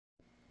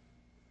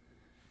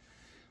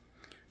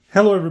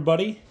Hello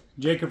everybody,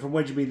 Jacob from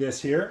Wedge Me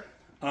This here.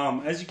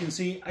 As you can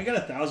see, I got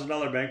a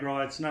 $1,000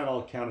 bankroll. It's not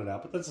all counted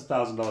out, but that's a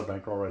 $1,000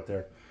 bankroll right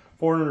there.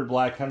 400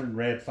 black, 100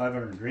 red,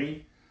 500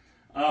 green.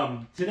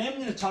 Today I'm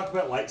going to talk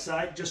about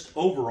Lightside, just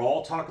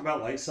overall talk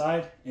about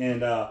Lightside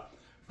and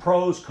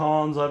pros,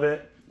 cons of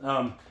it.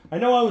 I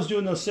know I was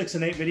doing those 6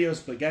 and 8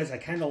 videos, but guys, I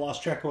kind of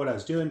lost track of what I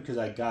was doing because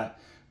I got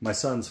my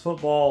son's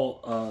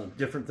football,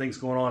 different things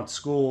going on at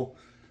school,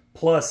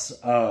 plus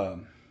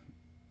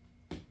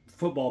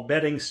football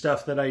betting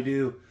stuff that I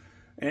do,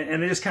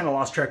 and I just kind of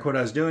lost track of what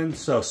I was doing.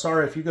 So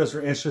sorry if you guys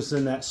are interested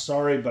in that.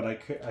 Sorry, but I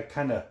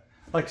kind of,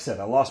 like I said,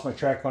 I lost my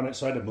track on it,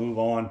 so I had to move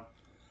on.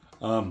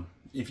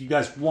 If you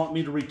guys want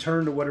me to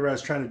return to whatever I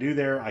was trying to do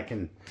there, I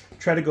can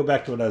try to go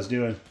back to what I was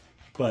doing.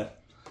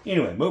 But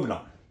anyway, moving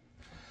on.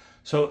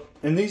 So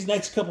in these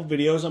next couple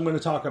videos, I'm going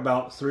to talk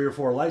about 3 or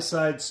 4 light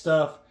side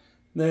stuff,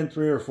 then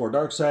 3 or 4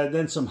 dark side,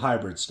 then some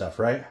hybrid stuff,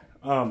 right?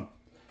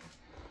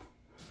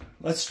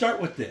 Let's start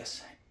with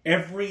this.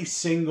 Every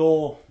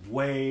single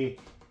way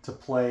to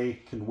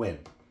play can win.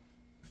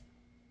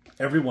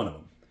 Every one of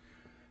them.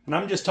 And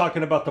I'm just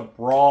talking about the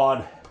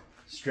broad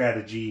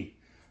strategy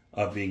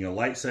of being a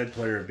light side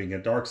player, being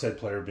a dark side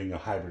player, being a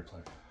hybrid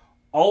player.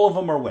 All of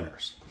them are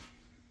winners.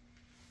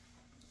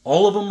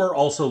 All of them are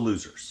also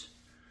losers.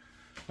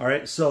 All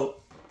right,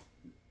 so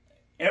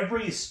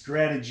every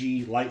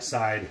strategy light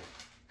side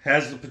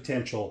has the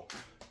potential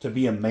to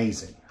be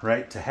amazing,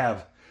 right? To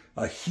have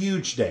a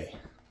huge day.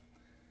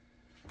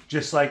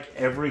 Just like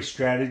every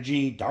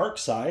strategy dark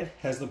side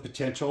has the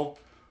potential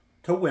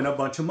to win a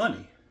bunch of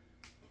money.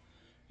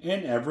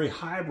 And every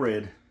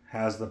hybrid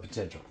has the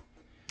potential.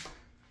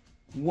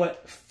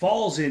 What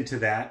falls into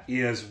that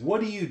is,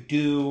 what do you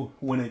do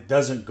when it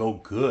doesn't go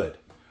good?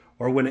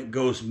 Or when it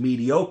goes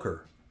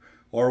mediocre?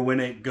 Or when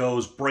it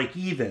goes break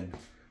even?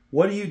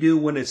 What do you do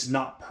when it's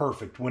not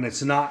perfect? When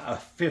it's not a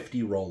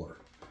 50 roller?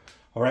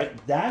 All right,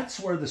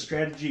 that's where the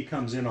strategy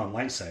comes in on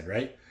light side,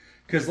 right?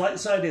 Because light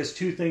side is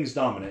 2 things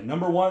dominant.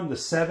 Number 1, the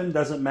 7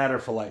 doesn't matter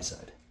for light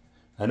side.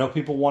 I know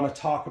people want to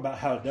talk about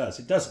how it does.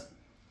 It doesn't.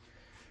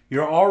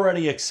 You're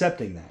already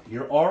accepting that.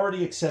 You're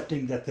already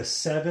accepting that the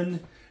 7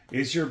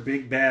 is your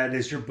big bad,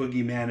 is your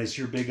boogeyman, is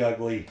your big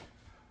ugly.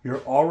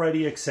 You're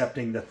already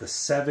accepting that the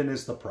 7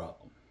 is the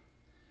problem.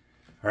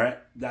 All right?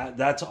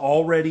 That's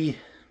already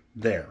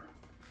there.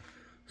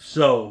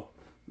 So,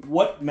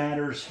 what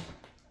matters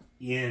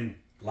in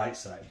light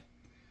side?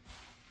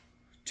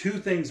 2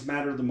 things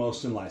matter the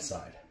most in light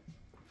side.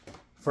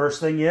 First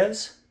thing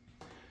is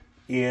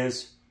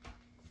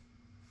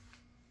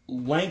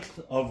length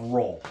of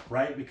roll,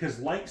 right? Because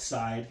light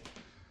side,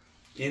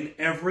 in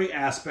every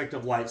aspect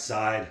of light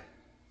side,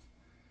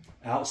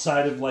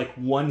 outside of like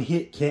one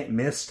hit can't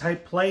miss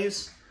type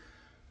plays,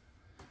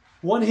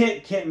 one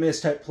hit can't miss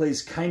type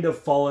plays kind of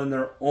fall in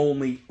their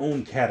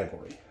own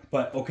category.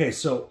 But okay,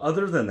 so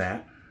other than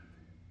that,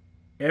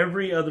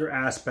 every other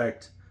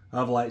aspect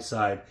of light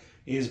side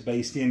is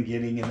based in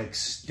getting an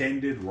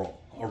extended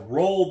roll. A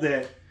roll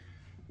that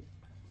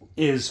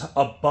is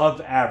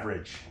above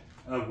average.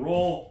 A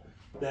roll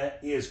that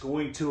is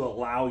going to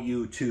allow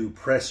you to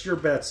press your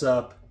bets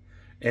up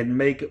and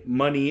make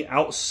money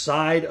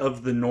outside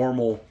of the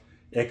normal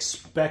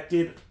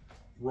expected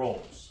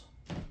rolls.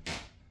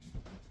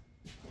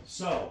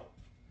 So,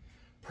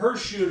 per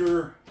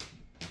shooter,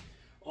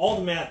 all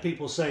the math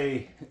people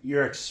say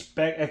your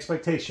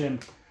expectation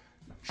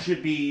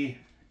should be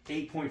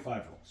 8.5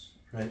 rolls.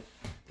 Right?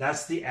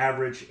 That's the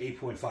average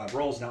 8.5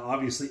 rolls. Now,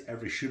 obviously,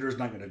 every shooter is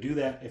not going to do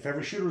that. If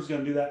every shooter was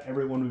going to do that,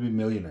 everyone would be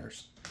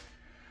millionaires.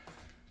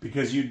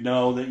 Because you'd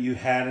know that you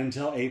had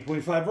until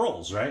 8.5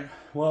 rolls, right?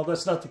 Well,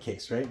 that's not the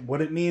case, right?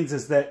 What it means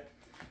is that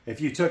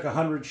if you took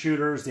 100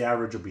 shooters, the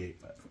average will be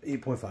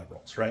 8.5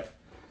 rolls, right?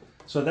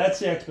 So that's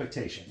the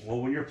expectation.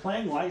 Well, when you're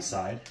playing light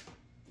side,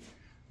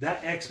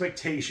 that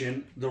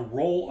expectation, the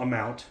roll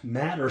amount,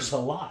 matters a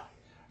lot,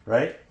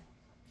 right?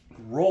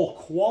 Roll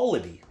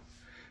quality.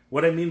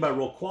 What I mean by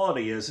roll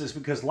quality is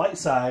because light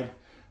side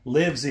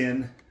lives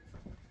in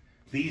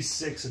these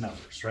 6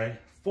 numbers, right?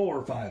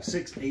 4, 5,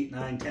 6, 8,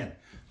 9, 10.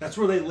 That's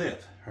where they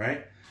live,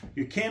 right?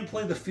 You can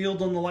play the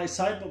field on the light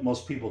side, but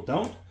most people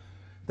don't.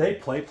 They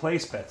play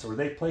place bets, or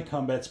they play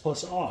come bets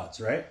plus odds,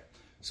 right?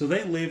 So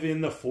they live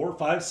in the 4,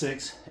 5,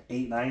 6,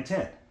 8, 9,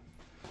 10.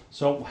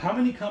 So how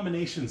many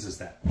combinations is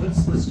that?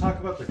 Let's talk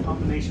about the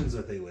combinations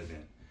that they live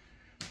in.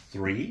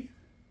 3,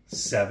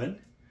 7,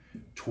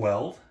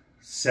 12,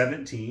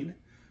 17,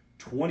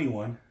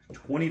 21,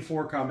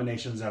 24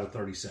 combinations out of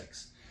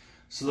 36.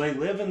 So they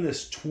live in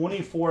this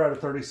 24 out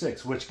of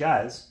 36, which,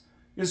 guys,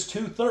 is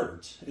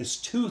 2/3. It's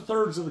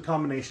 2/3 of the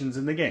combinations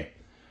in the game.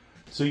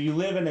 So you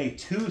live in a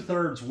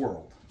 2/3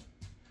 world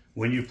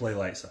when you play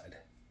light side.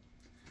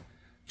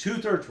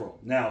 2/3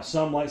 world. Now,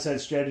 some light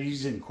side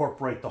strategies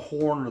incorporate the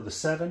horn or the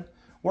 7.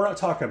 We're not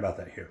talking about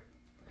that here.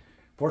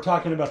 We're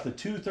talking about the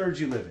 2/3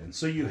 you live in.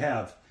 So you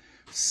have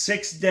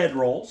 6 dead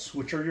rolls,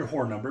 which are your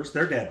horn numbers.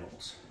 They're dead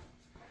rolls.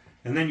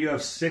 And then you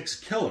have 6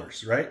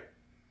 killers, right,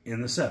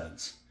 in the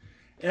 7s.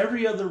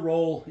 Every other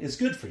roll is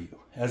good for you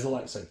as a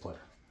light side player.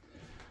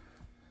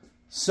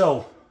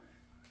 So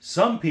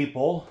Some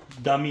people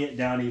dummy it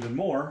down even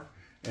more,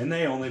 and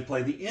they only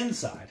play the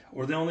inside,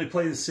 or they only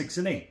play the 6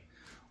 and 8.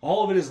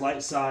 All of it is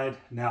light side.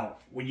 Now,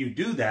 when you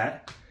do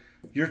that,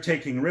 you're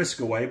taking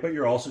risk away, but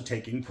you're also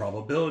taking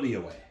probability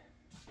away.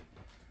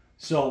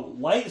 So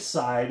light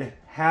side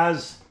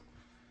has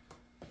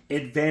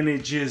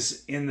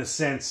advantages in the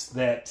sense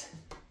that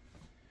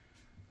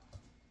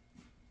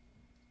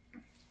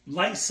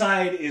light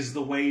side is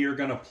the way you're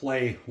going to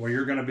play, where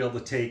you're going to be able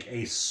to take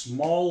a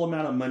small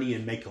amount of money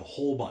and make a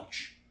whole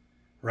bunch,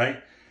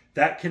 right?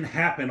 That can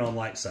happen on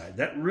light side.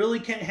 That really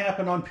can't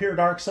happen on pure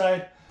dark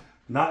side.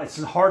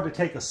 It's hard to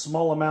take a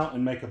small amount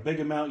and make a big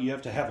amount. You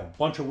have to have a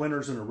bunch of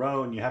winners in a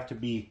row, and you have to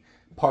be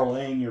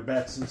parlaying your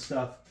bets and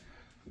stuff.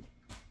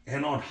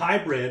 And on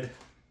hybrid,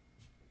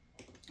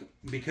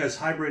 because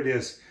hybrid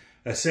is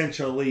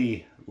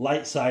essentially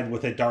light side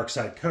with a dark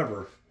side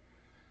cover,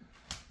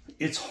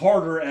 it's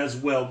harder as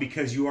well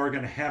because you are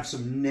going to have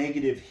some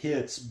negative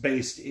hits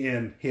based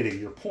in hitting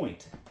your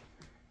point.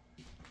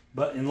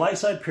 But in light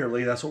side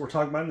purely, that's what we're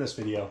talking about in this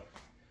video.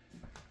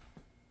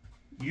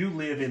 You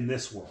live in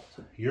this world.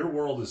 Your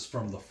world is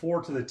from the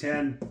 4 to the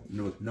 10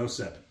 with no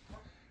 7.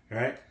 All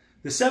right?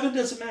 The 7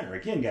 doesn't matter.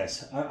 Again,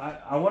 guys,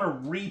 I want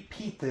to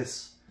repeat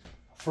this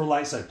for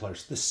light side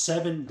players. The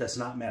 7 does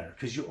not matter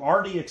because you're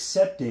already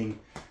accepting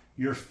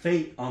your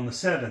fate on the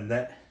 7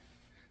 that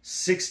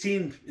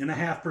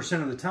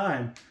 16.5% of the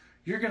time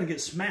you're going to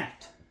get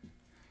smacked.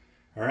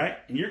 All right?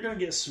 And you're going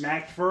to get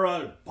smacked for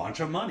a bunch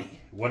of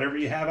money, whatever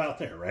you have out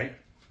there, right?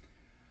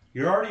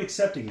 You're already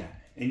accepting that.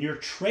 And you're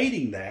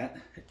trading that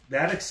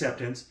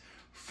acceptance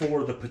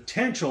for the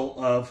potential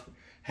of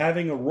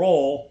having a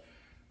roll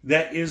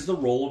that is the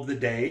roll of the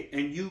day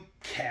and you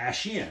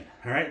cash in.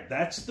 All right,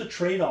 that's the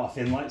trade-off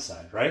in light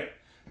side, right?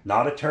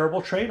 Not a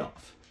terrible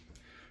trade-off.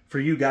 For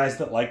you guys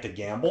that like to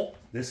gamble,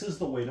 this is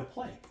the way to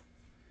play,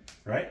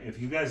 right? If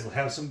you guys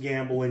have some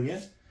gamble in you,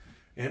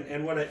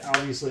 and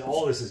obviously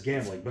all this is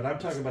gambling, but I'm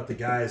talking about the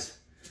guys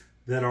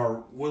that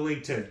are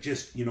willing to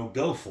just,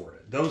 go for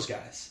it. Those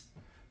guys,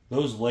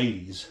 those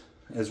ladies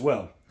as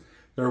well.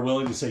 They're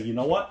willing to say, you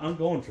know what? I'm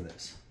going for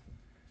this.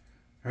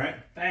 All right,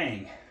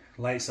 bang,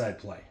 light side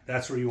play.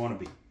 That's where you want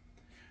to be.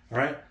 All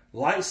right,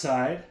 light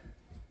side,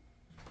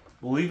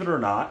 believe it or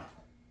not,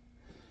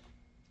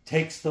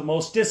 takes the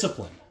most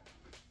discipline.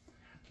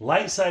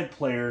 Light side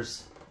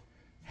players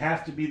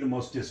have to be the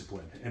most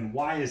disciplined. And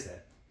why is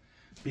that?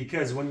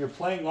 Because when you're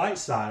playing light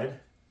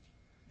side,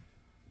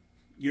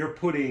 you're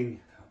putting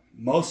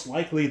most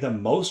likely the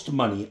most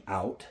money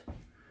out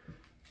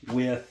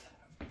with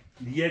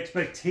the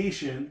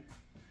expectation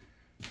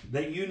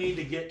that you need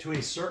to get to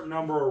a certain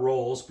number of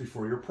rolls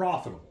before you're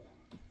profitable.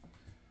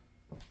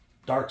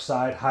 Dark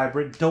side,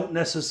 hybrid don't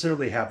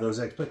necessarily have those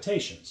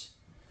expectations.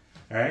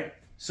 All right?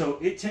 So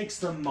it takes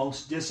the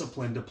most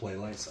discipline to play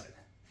light side.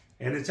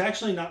 And it's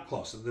actually not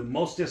close. The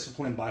most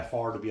disciplined by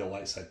far to be a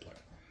light side player.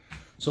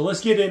 So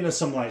let's get into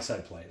some light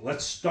side play.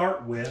 Let's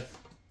start with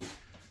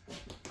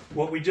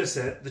what we just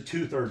said, the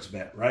 2/3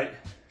 bet, right?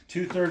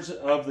 2/3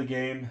 of the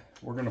game,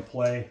 we're going to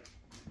play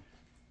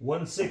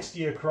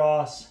 160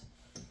 across.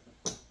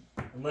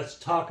 And let's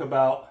talk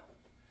about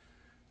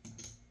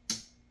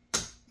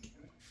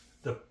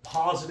the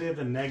positive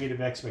and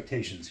negative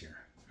expectations here.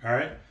 All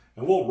right?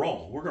 And we'll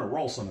roll. We're going to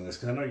roll some of this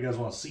because I know you guys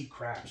want to see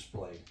craps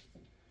play.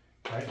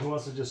 Right? Who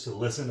wants to just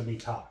listen to me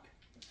talk?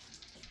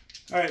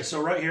 All right,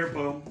 so right here,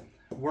 boom.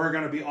 We're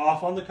going to be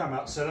off on the come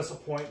out. Set us a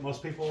point.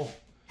 Most people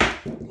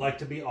like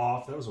to be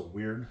off. That was a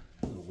weird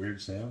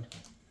sound.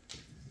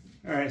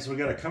 All right, so we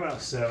got to come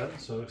out 7.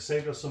 So it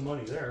saved us some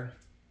money there.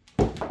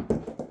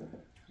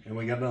 And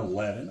we got an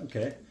 11,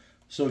 okay.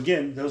 So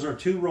again, those are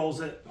 2 rolls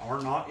that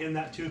are not in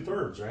that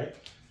 2/3, right?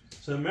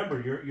 So remember,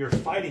 you're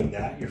fighting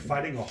that. You're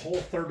fighting a whole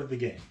third of the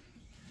game.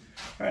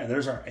 All right,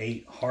 there's our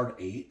 8, hard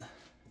 8.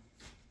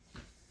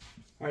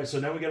 All right, so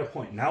now we got a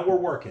point. Now we're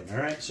working, all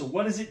right? So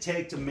what does it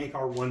take to make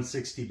our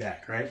 160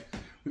 back, right?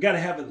 We got to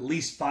have at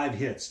least 5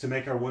 hits to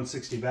make our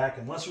 160 back,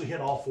 unless we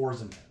hit all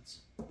 4s and 10s.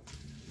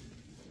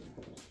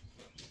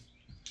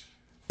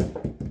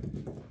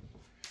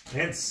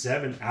 And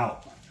 7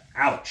 out.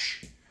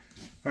 Ouch.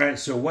 All right,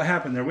 so what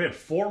happened there? We had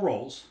 4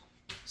 rolls.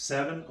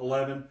 7,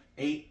 11,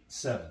 8,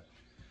 7.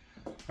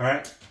 All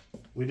right.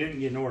 We didn't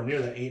get nowhere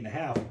near that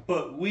 8.5,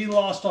 but we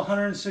lost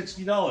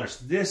 $160.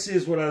 This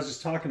is what I was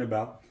just talking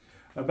about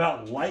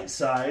light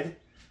side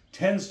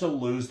tends to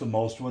lose the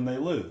most when they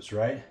lose,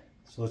 right?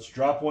 So let's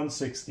drop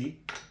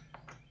 160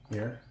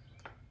 here.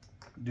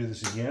 Do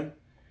this again.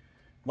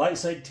 Light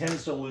side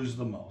tends to lose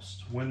the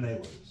most when they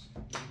lose.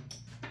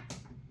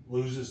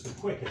 Loses the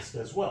quickest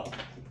as well.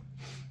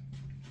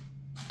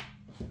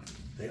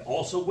 They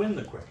also win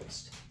the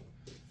quickest.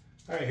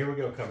 All right, here we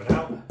go, coming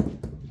out.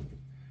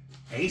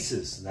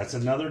 Aces, that's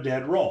another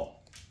dead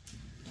roll.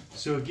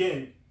 So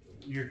again,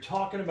 you're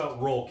talking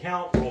about roll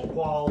count, roll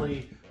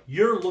quality.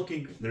 You're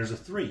looking, there's a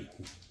 3.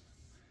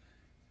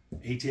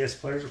 ATS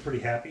players are pretty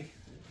happy.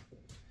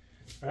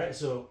 All right,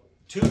 so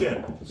 2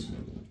 dead rolls.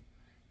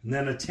 And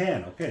then a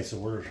 10. Okay, so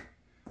we're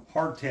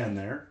hard 10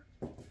 there.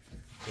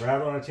 We're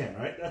out on a 10,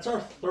 right? That's our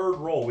 3rd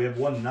roll. We have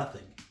 1-0.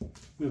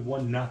 We've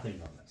won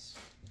nothing on this.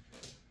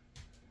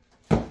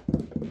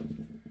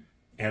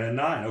 And a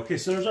 9. Okay,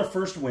 so there's our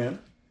first win.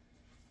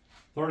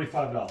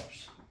 $35.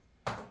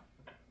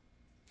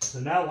 So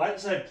now,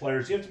 Lightside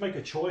players, you have to make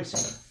a choice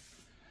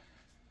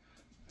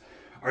here.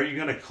 Are you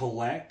going to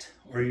collect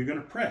or are you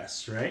going to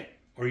press, right?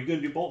 Or are you going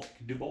to do both? You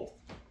can do both.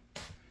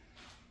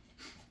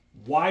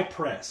 Why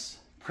press?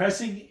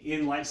 Pressing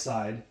in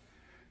Lightside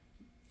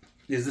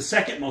is the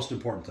second most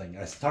important thing.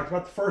 I talked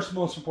about the first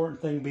most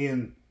important thing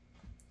being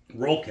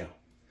roll count.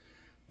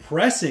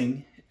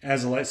 Pressing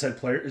as a Lightside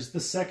player is the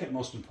second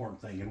most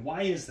important thing. And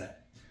why is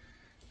that?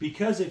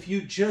 Because if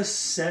you just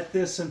set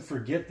this and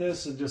forget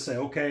this and just say,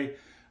 okay,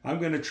 I'm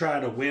going to try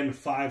to win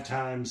 5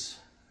 times,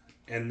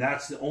 and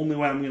that's the only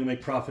way I'm going to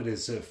make profit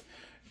is if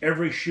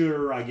every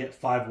shooter I get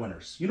 5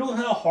 winners. You know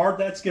how hard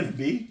that's going to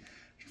be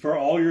for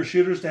all your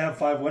shooters to have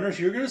 5 winners?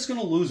 You're just going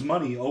to lose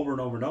money over and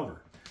over and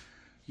over.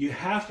 You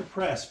have to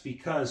press,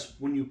 because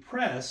when you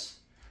press,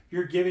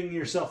 you're giving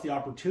yourself the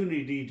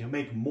opportunity to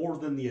make more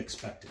than the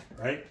expected,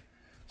 right?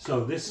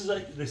 So this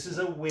is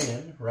a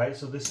win, right?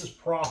 So this is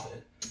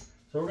profit.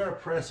 So we're going to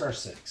press our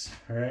 6,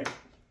 all right?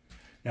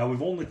 Now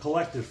we've only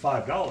collected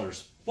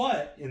 $5,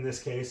 but in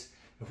this case,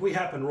 if we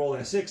happen to roll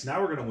that 6,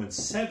 now we're going to win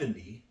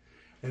 70.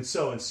 And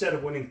so instead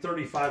of winning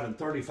 35 and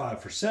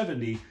 35 for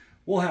 70,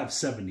 we'll have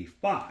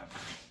 75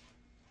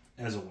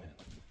 as a win.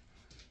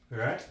 All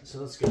right, so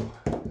let's go.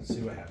 Let's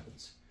see what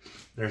happens.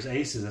 There's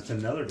aces. That's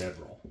another dead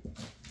roll.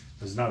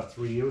 There's not a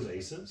 3, it was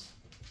aces.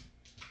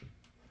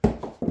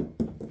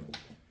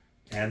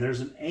 And there's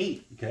an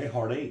 8, okay,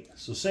 hard 8.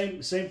 So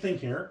same thing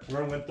here. We're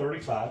going to win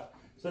 35.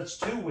 So that's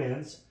 2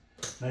 wins.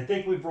 And I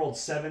think we've rolled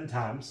 7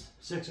 times,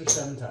 6 or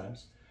 7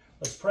 times.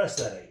 Let's press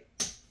that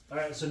 8. All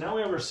right, so now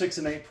we have our 6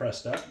 and 8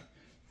 pressed up.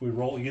 If we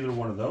roll either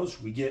one of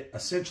those, we get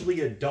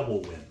essentially a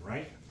double win,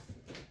 right?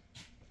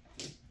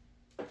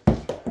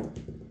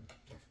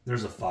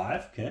 There's a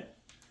 5, okay.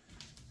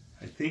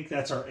 I think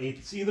that's our 8th.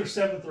 It's either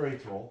 7th or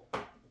 8th roll.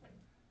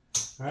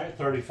 All right,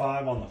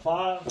 35 on the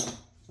 5.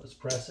 Let's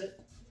press it.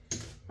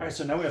 All right,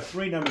 so now we have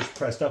 3 numbers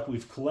pressed up.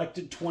 We've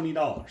collected $20.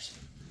 All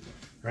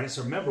right,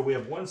 so remember, we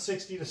have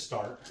 160 to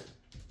start.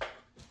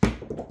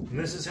 And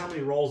this is how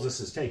many rolls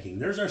this is taking.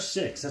 There's our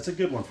 6. That's a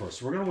good one for us.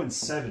 So we're going to win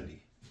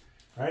 70.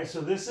 All right,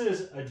 so this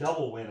is a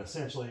double win,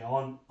 essentially,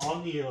 on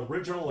the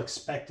original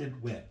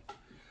expected win.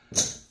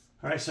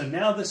 All right, so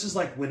now this is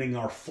like winning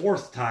our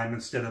 4th time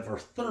instead of our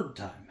 3rd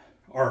time.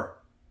 Or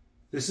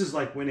this is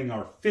like winning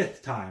our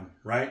 5th time,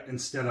 right,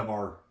 instead of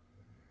our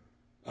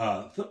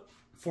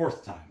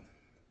 4th time.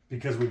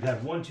 Because we've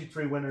had 1, 2,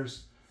 3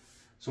 winners.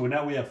 So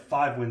now we have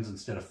 5 wins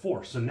instead of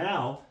 4. So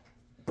now,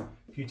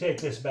 if you take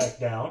this back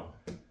down,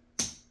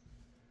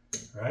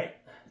 right?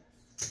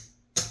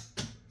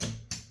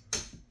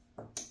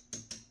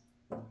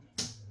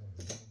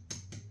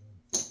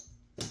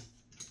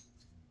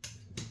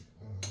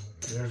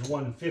 There's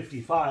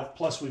 155,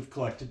 plus we've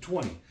collected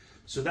 20.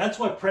 So that's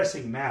why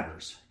pressing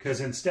matters.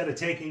 Because instead of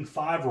taking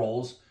 5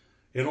 rolls,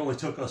 it only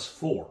took us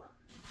 4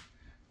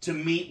 to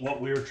meet what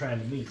we were trying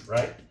to meet,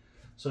 right?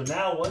 So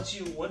now once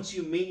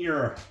you meet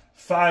your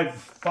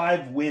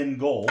 5 win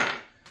goal,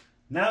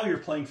 now you're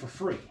playing for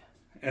free.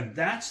 And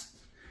that's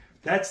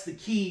the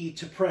key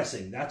to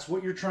pressing. That's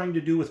what you're trying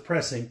to do with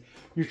pressing.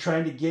 You're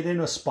trying to get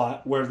in a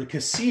spot where the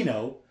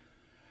casino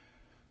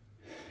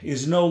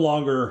is no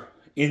longer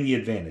in the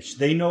advantage.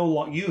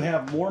 You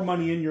have more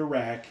money in your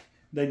rack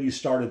than you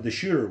started the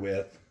shooter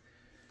with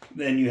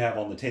than you have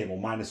on the table,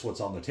 minus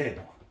what's on the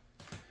table.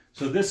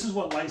 So this is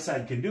what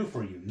Lightside can do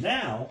for you.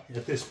 Now,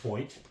 at this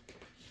point,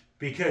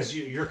 because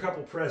your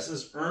couple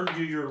presses earned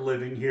you your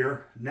living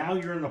here. Now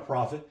you're in the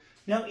profit.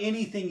 Now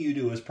anything you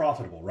do is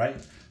profitable, right?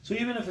 So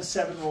even if it's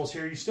 7 rolls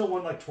here, you still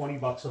won like 20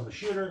 bucks on the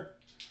shooter.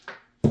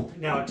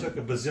 Now it took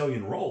a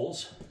bazillion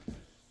rolls.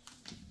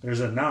 There's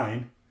a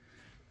 9.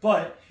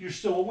 But you're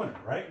still a winner,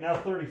 right? Now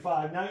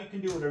 35. Now you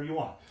can do whatever you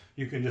want.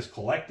 You can just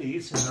collect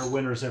these and they're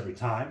winners every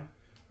time.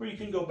 Or you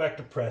can go back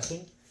to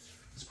pressing.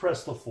 Let's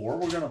press the 4.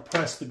 We're going to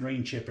press the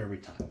green chip every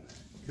time.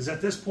 Because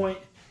at this point,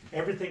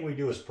 everything we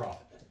do is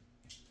profit.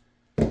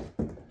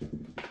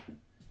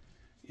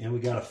 And we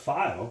got a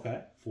 5,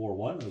 okay.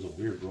 4-1, that was a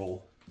weird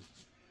roll.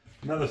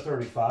 Another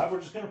 35.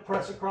 We're just going to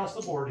press across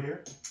the board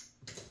here.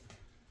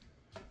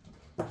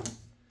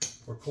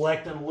 We're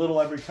collecting a little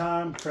every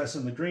time,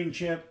 pressing the green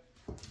chip.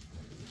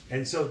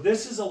 And so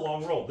this is a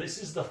long roll. This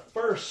is the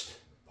first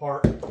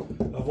part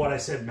of what I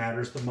said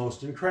matters the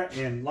most in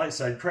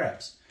Lightside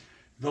craps.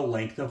 The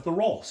length of the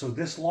roll. So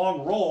this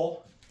long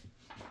roll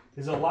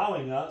is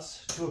allowing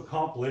us to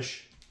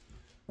accomplish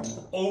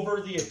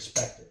over the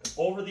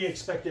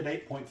expected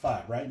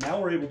 8.5. Right now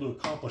we're able to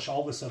accomplish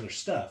all this other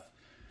stuff.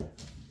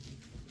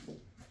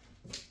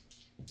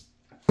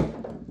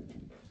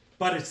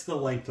 But it's the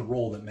length of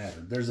roll that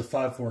mattered. There's a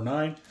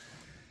 5-4-9.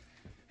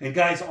 And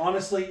guys,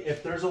 honestly,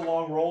 if there's a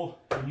long roll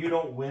and you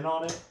don't win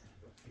on it,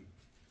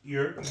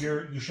 you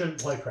shouldn't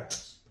play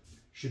craps. You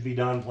should be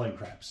done playing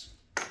craps.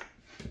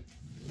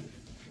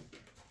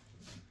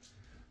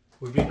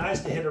 Would be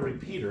nice to hit a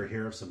repeater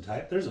here of some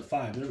type. There's a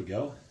 5. There we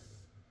go.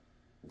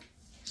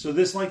 So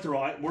this length of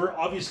roll, we're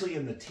obviously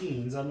in the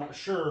teens. I'm not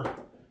sure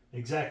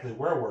exactly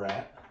where we're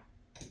at,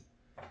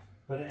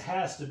 but it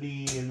has to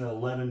be in the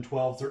 11,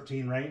 12,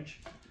 13 range.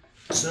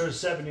 So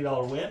there's a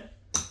 $70 win.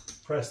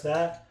 Press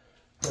that,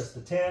 press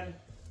the 10.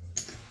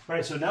 All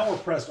right, so now we're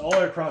pressed all the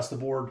way across the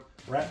board.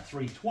 We're at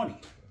 320.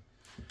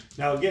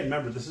 Now again,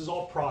 remember, this is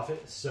all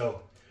profit,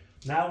 so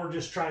now we're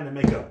just trying to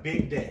make a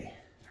big day,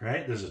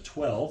 right? There's a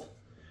 12.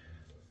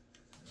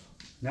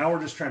 Now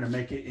we're just trying to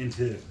make it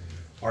into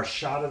our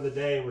shot of the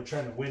day. We're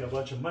trying to win a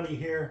bunch of money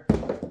here.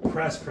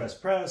 Press, press,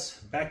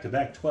 press.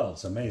 Back-to-back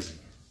 12s. Amazing.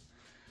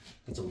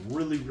 That's a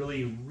really,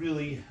 really,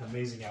 really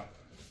amazing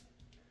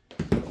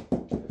outcome.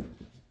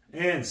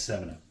 And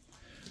 7-up.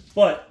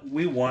 But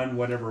we won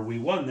whatever we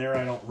won there.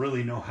 I don't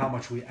really know how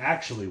much we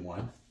actually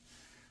won.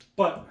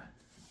 But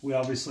we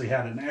obviously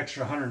had an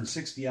extra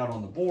 160 out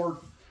on the board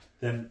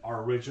than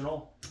our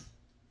original.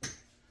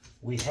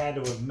 We had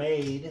to have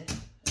made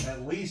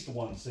at least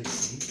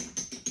 160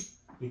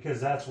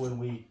 because that's when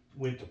we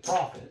went to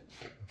profit.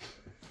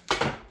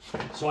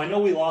 So I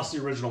know we lost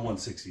the original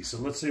 160. So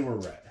let's see where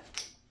we're at.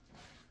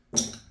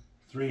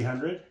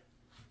 300,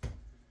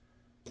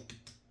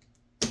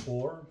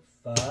 4,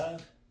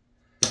 5,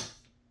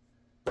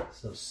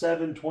 so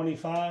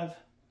 725,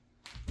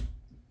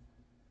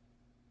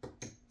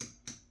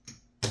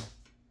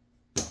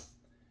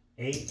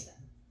 8,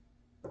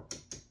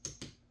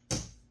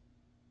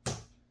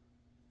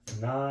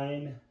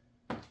 9,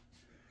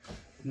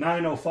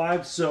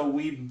 905. So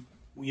we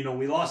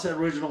lost that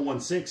original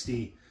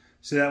 160.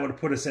 So that would have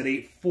put us at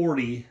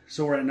 840.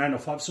 So we're at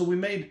 905. So we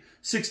made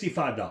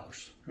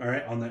 $65, all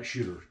right, on that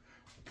shooter.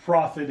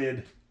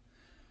 Profited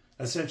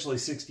essentially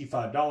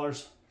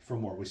 $65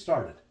 from where we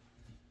started.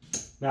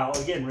 Now,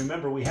 again,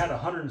 remember, we had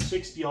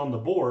 160 on the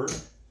board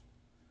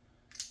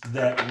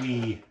that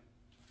we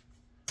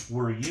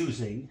were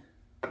using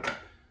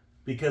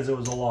because it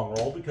was a long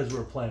roll, because we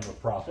were playing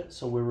with profit.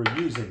 So we were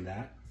using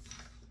that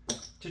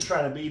to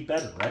try to be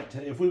better, right?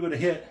 If we would have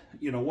hit,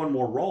 one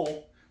more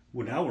roll,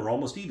 well, now we're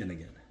almost even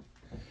again.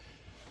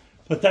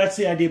 But that's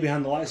the idea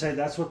behind the light side.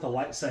 That's what the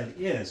light side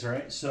is,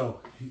 right? So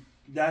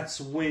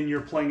that's when you're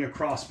playing a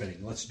cross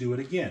betting. Let's do it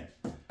again.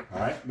 All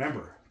right,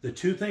 remember, the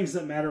two things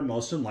that matter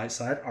most in light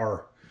side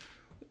are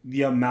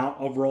the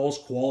amount of rolls,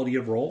 quality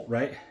of roll,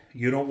 right?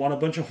 You don't want a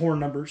bunch of horn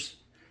numbers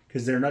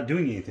because they're not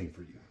doing anything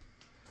for you.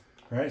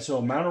 All right, so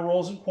amount of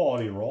rolls and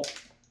quality of roll.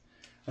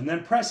 And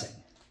then pressing,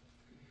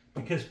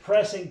 because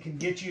pressing can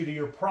get you to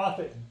your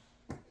profit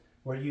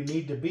where you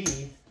need to be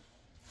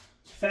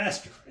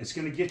faster. It's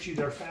going to get you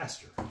there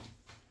faster.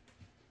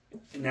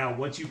 Now,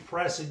 once you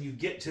press and you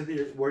get to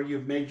where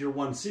you've made your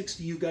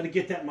 160, you've got to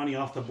get that money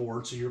off the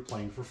board so you're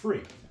playing for free.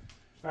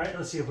 All right,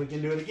 let's see if we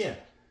can do it again.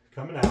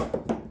 Coming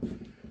out.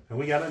 And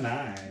we got a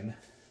 9.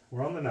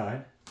 We're on the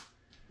 9.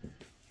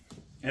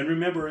 And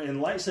remember, in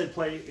light side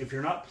play, if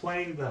you're not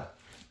playing the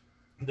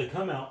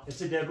come out, it's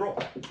a dead roll.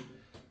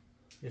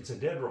 It's a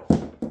dead roll.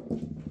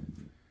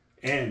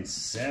 And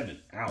 7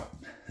 out.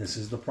 This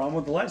is the problem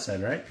with the light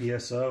side, right?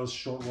 PSOs,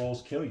 short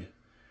rolls kill you.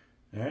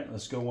 All right,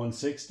 let's go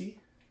 160.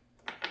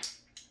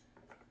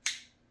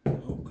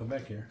 Oh, come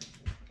back here.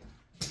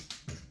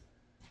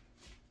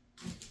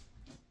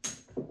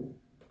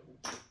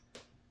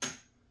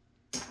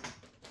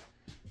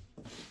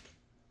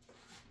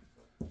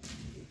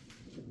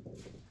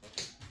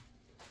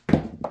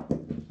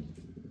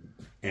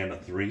 And a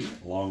 3,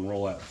 long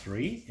roll at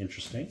 3,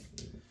 interesting.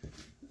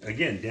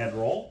 Again, dead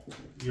roll.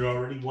 You're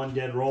already one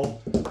dead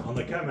roll on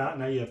the come out.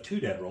 Now you have 2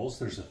 dead rolls.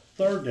 There's a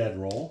 3rd dead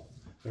roll.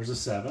 There's a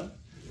 7.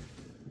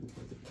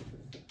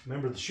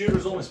 Remember, the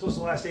shooter's only supposed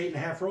to last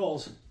 8.5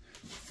 rolls.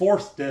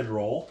 4th dead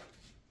roll.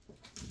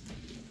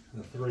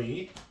 The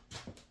 3.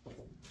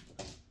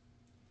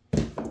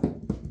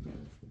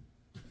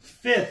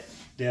 5th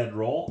dead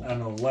roll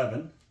and an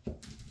 11.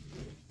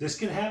 This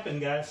can happen,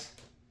 guys.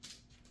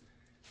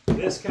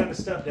 This kind of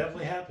stuff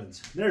definitely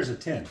happens. There's a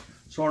 10.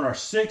 So on our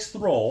 6th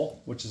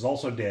roll, which is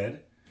also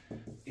dead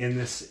in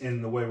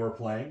the way we're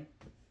playing,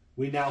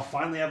 we now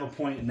finally have a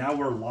point, and now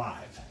we're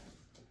live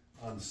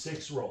on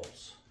 6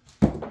 rolls.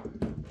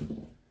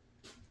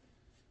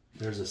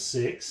 There's a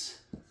 6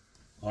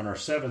 on our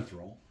 7th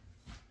roll.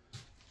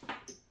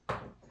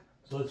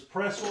 So let's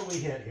press what we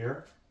hit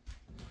here.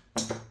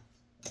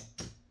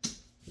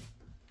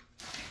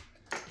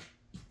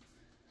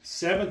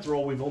 Seventh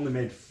roll, we've only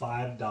made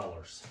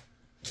 $5.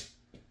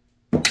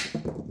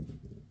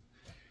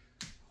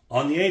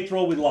 On the 8th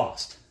roll, we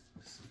lost.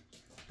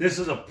 This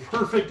is a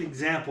perfect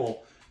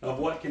example of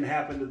what can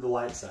happen to the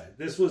light side.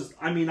 This was,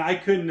 I mean, I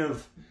couldn't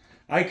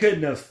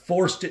have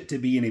forced it to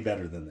be any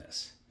better than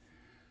this.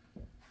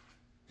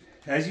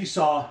 As you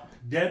saw,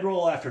 dead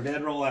roll after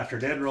dead roll after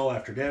dead roll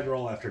after dead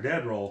roll after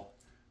dead roll.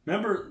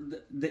 Remember,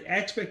 the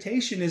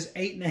expectation is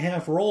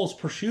 8.5 rolls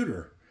per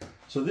shooter.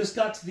 So this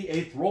got to the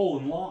 8th roll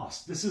and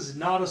lost. This is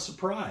not a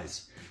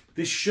surprise.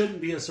 This shouldn't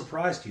be a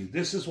surprise to you.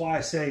 This is why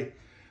I say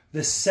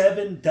the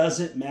 7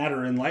 doesn't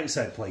matter in light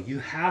side play. You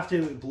have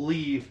to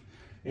believe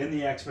in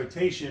the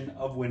expectation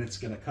of when it's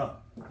going to come.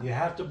 You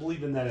have to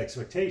believe in that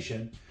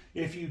expectation.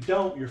 If you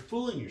don't, you're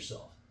fooling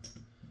yourself.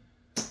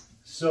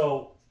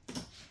 So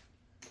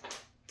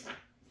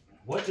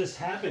what just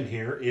happened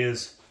here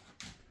is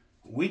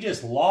we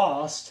just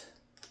lost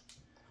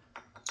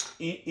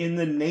in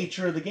the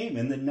nature of the game,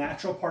 in the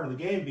natural part of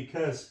the game,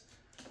 because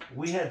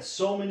we had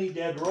so many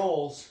dead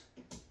rolls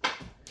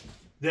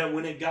that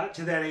when it got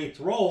to that 8th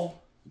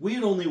roll, we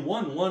had only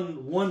won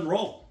one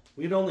roll.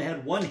 We'd only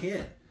had one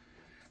hit,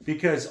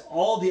 because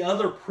all the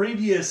other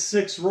previous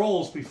 6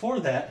 rolls before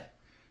that,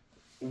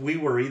 we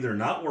were either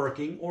not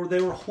working or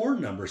they were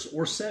horn numbers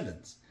or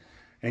 7s.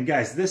 And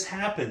guys, this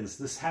happens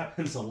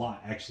a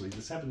lot, actually.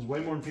 This happens way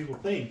more than people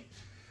think,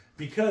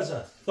 because a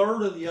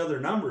third of the other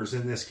numbers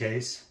in this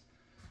case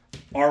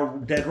are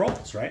dead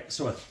rolls, right?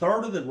 So a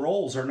third of the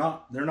rolls are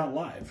not, they're not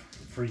live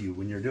for you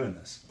when you're doing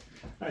this.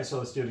 All right, so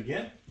let's do it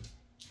again.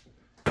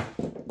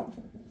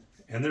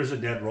 And there's a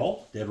dead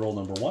roll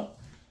number 1.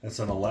 That's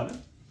an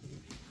 11.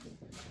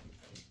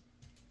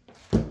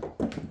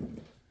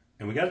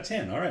 And we got a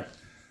 10, all right.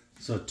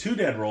 So 2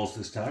 dead rolls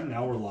this time.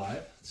 Now we're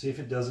live. Let's see if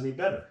it does any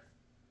better.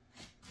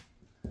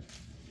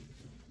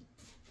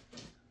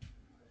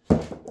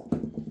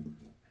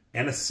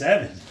 And a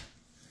 7.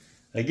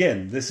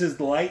 Again, this is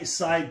the light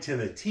side to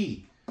the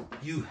T.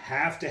 You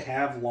have to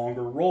have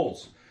longer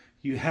rolls.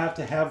 You have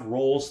to have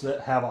rolls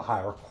that have a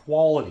higher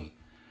quality.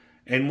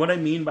 And what I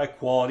mean by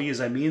quality is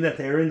I mean that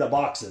they're in the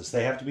boxes.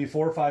 They have to be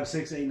 4, 5,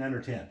 6, 8, 9,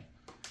 or 10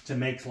 to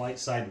make light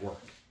side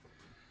work.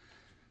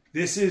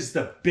 This is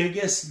the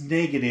biggest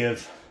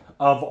negative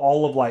of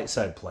all of light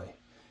side play,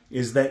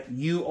 is that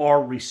you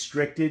are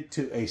restricted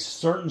to a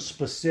certain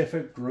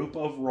specific group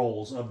of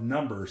rolls, of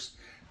numbers,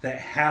 that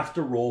have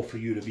to roll for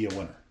you to be a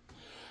winner.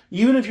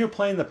 Even if you're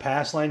playing the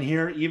pass line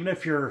here, even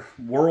if you're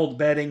world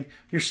betting,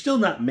 you're still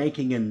not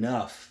making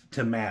enough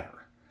to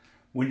matter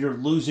when you're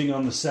losing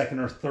on the 2nd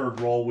or 3rd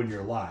roll when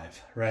you're live,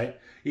 right?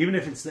 Even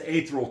if it's the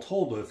 8th roll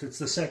total, if it's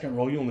the 2nd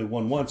roll, you only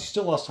won once, you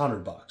still lost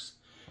 $100,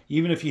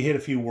 even if you hit a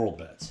few world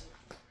bets.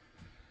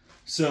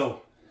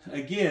 So,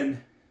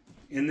 again,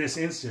 in this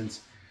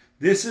instance,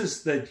 this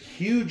is the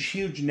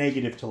huge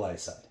negative to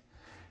light side.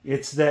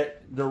 It's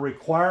that the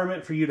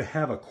requirement for you to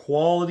have a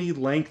quality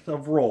length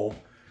of roll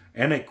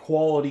and a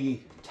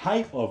quality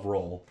type of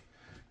roll,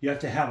 you have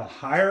to have a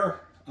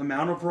higher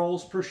amount of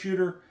rolls per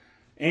shooter,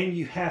 and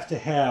you have to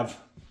have,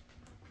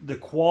 the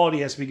quality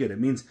has to be good. It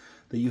means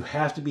that you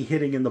have to be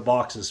hitting in the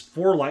boxes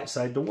for light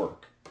side to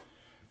work.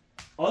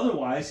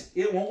 Otherwise,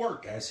 it won't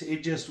work, guys.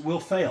 It just will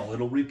fail.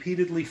 It'll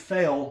repeatedly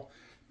fail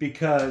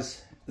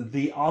because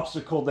the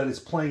obstacle that it's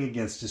playing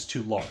against is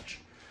too large,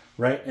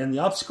 right? And the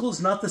obstacle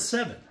is not the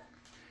 7.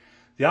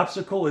 The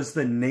obstacle is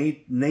the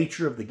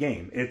nature of the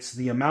game. It's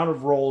the amount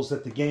of rolls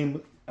that the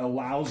game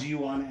allows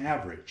you on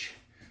average.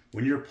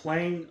 When you're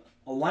playing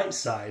a light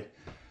side,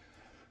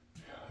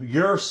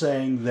 you're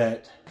saying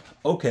that,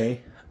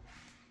 okay,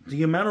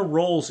 the amount of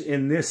rolls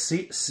in this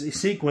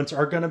sequence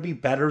are going to be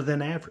better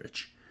than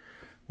average.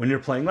 When you're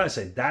playing light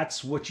side,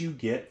 that's what you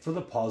get for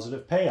the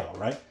positive payout,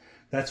 right?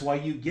 That's why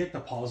you get the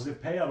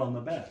positive payout on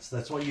the bets.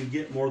 That's why you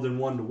get more than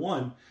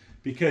 1-to-1,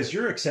 because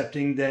you're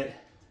accepting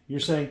that,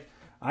 you're saying,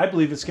 I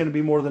believe it's going to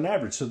be more than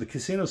average. So the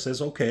casino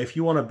says, okay, if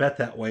you want to bet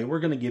that way, we're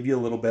going to give you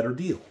a little better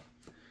deal.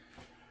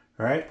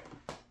 All right.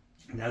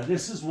 Now,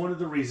 this is one of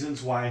the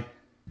reasons why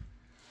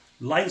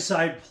light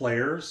side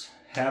players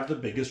have the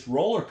biggest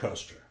roller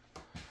coaster.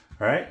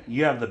 All right.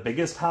 You have the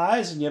biggest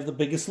highs and you have the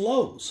biggest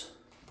lows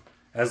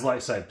as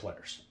light side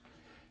players,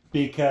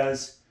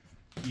 because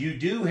you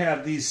do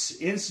have these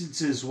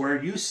instances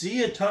where you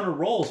see a ton of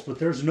rolls, but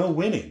there's no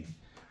winning,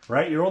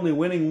 right? You're only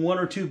winning 1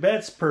 or 2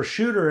 bets per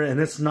shooter, and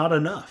it's not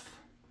enough.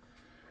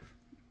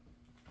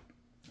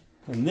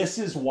 And this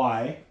is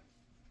why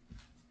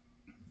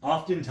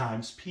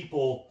oftentimes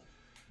people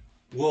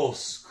will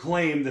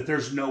claim that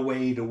there's no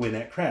way to win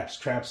at craps.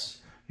 Craps,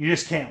 you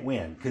just can't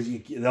win, because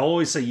they'll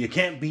always say you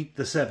can't beat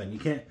the 7. You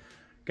can't.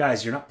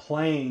 Guys, you're not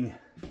playing.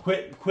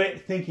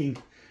 Quit thinking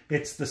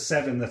it's the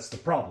 7 that's the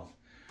problem.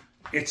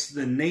 It's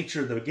the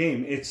nature of the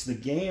game. It's the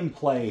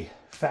gameplay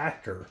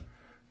factor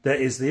that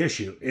is the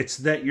issue. It's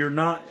that you're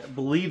not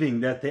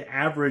believing that the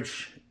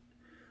average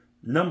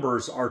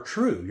numbers are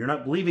true. You're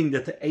not believing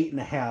that the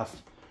 8.5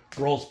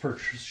 rolls per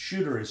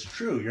shooter is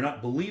true. You're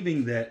not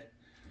believing that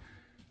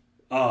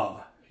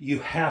you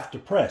have to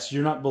press.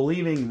 You're not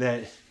believing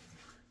that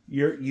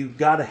you've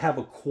got to have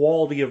a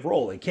quality of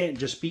roll. It can't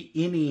just be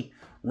any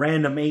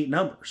random 8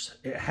 numbers.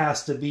 It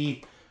has to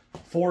be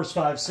 4s,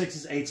 5s,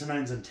 6s, 8s, and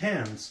 9s, and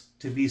 10s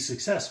to be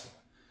successful.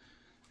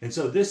 And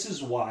so this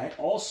is why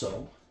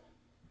also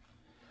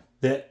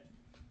that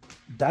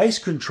dice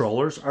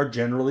controllers are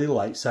generally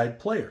light side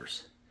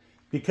players,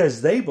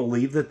 because they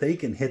believe that they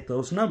can hit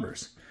those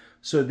numbers.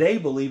 So they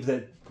believe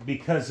that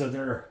because of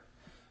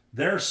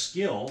their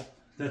skill,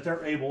 that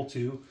they're able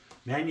to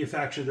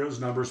manufacture those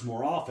numbers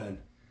more often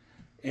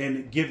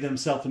and give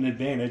themselves an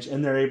advantage,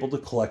 and they're able to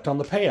collect on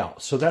the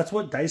payout. So that's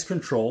what dice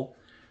control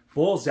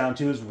boils down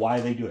to, is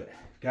why they do it.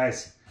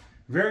 Guys,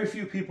 very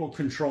few people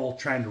control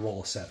trying to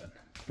roll a 7.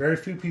 Very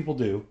few people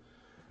do.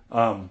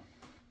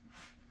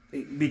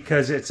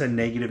 Because it's a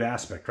negative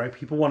aspect, right?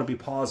 People want to be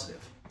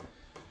positive.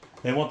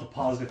 They want the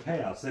positive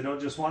payouts. They don't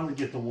just want to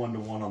get the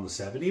 1-to-1 on the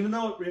 7, even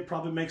though it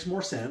probably makes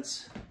more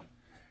sense.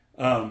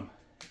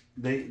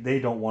 They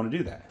don't want to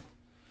do that.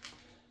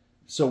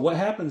 So what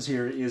happens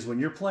here is when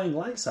you're playing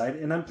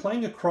Lightside, and I'm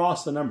playing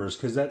across the numbers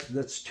because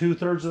that's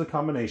 2/3 of the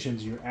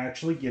combinations, you're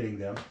actually getting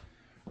them.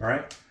 All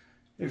right.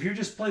 If you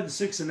just play the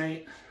 6 and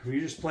 8, or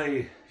you just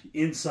play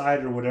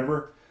inside or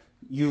whatever,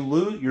 you're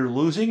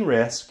losing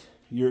risk.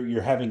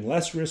 You're having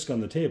less risk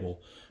on the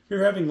table.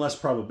 You're having less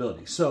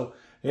probability. So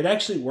it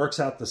actually works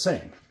out the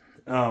same.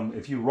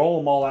 If you roll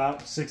them all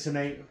out, 6 and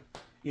 8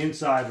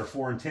 inside, or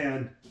 4 and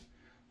 10,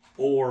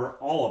 or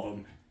all of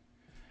them,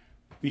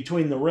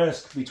 between the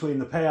risk, between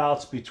the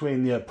payouts,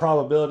 between the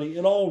probability,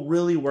 it all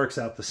really works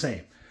out the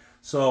same.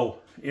 So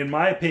in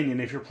my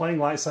opinion, if you're playing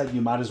Lightside,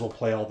 you might as well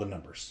play all the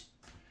numbers.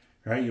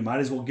 Right? You might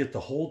as well get the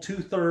whole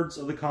 2/3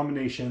 of the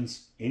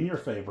combinations in your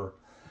favor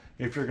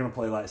if you're going to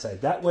play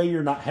Lightside. That way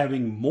you're not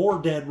having more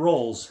dead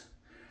rolls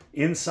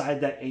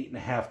inside that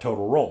 8.5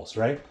 total rolls,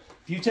 right?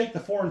 If you take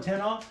the 4 and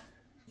 10 off,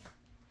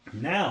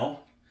 now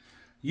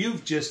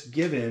you've just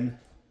given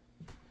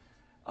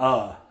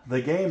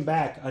the game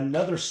back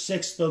another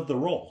 1/6 of the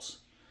rolls,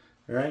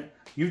 right?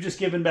 You've just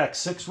given back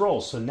 6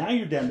 rolls. So now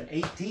you're down to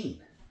 18.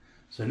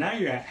 So now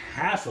you're at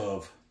half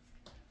of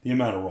the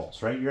amount of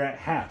rolls, right? You're at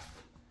half.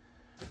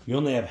 You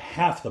only have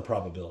half the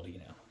probability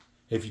now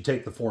if you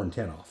take the 4 and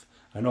 10 off.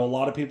 I know a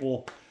lot of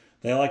people,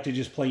 they like to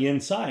just play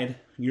inside.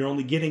 You're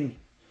only getting,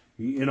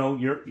 you know,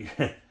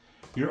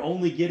 you're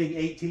only getting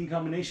 18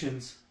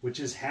 combinations,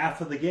 which is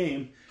half of the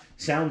game.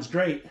 Sounds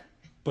great,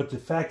 but the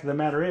fact of the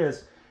matter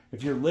is,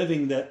 if you're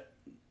living that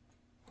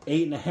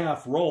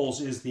 8.5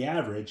 rolls is the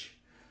average,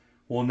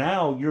 well,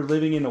 now you're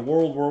living in a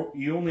world where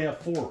you only have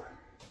 4.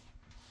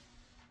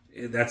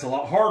 That's a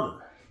lot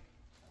harder.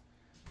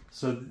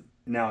 So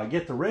now I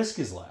get the risk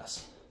is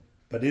less,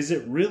 but is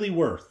it really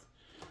worth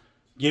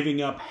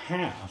giving up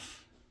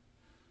half?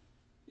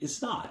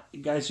 It's not.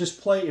 You guys,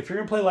 just play. If you're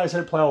going to play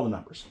Lightside, play all the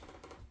numbers.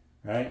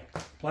 Right?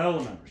 Play all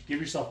the numbers. Give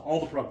yourself all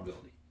the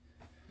probability.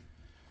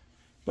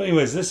 But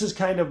anyways, this is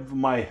kind of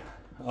my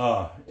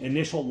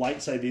initial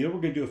Lightside video.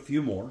 We're going to do a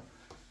few more.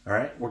 All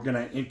right? We're going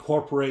to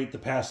incorporate the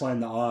pass line,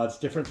 the odds,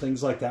 different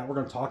things like that. We're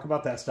going to talk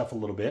about that stuff a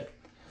little bit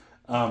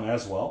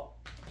as well.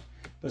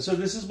 But so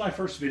this is my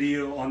first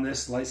video on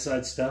this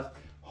Lightside stuff.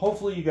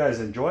 Hopefully you guys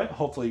enjoy it.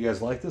 Hopefully you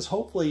guys like this.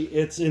 Hopefully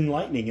it's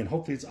enlightening and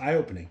hopefully it's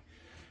eye-opening.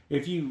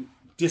 If you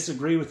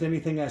disagree with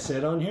anything I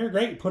said on here,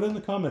 great. Put it in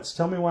the comments.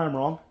 Tell me why I'm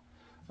wrong.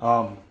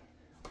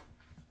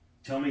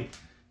 Tell me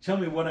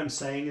what I'm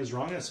saying is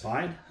wrong. That's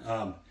fine.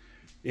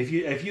 If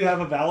you have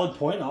a valid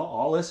point,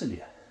 I'll listen to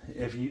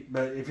you.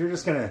 But if you're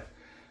just gonna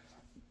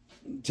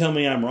tell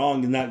me I'm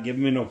wrong and not give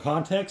me no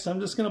context,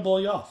 I'm just gonna blow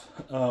you off.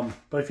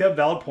 But if you have a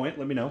valid point,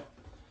 let me know.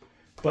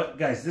 But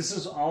guys, this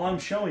is all I'm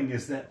showing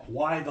is that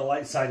why the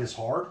Lightside is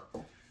hard.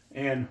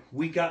 And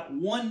we got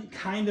one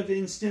kind of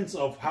instance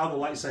of how the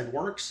Lightside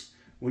works.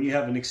 When you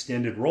have an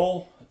extended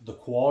roll, the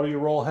quality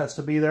roll has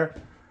to be there.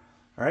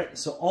 All right,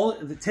 so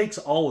it takes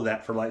all of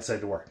that for Lightside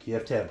to work. You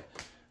have to have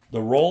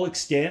the roll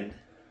extend,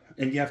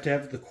 and you have to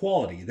have the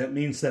quality. That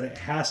means that it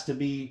has to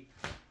be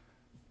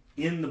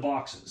in the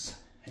boxes.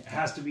 It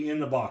has to be in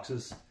the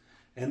boxes.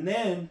 And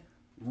then,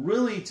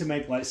 really to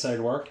make Lightside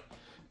work,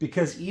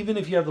 because even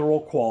if you have the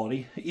roll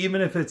quality,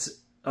 even if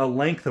it's a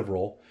length of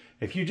roll,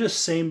 if you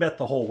just same bet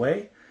the whole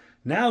way,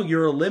 now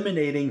you're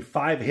eliminating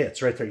 5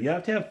 hits right there. You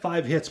have to have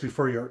 5 hits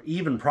before you're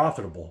even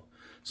profitable.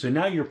 So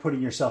now you're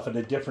putting yourself at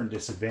a different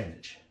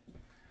disadvantage.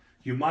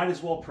 You might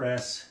as well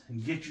press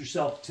and get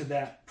yourself to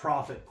that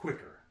profit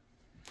quicker.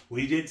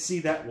 We did see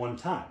that one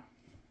time.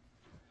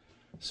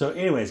 So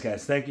anyways,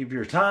 guys, thank you for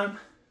your time.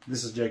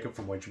 This is Jacob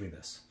from Wager Me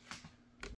This.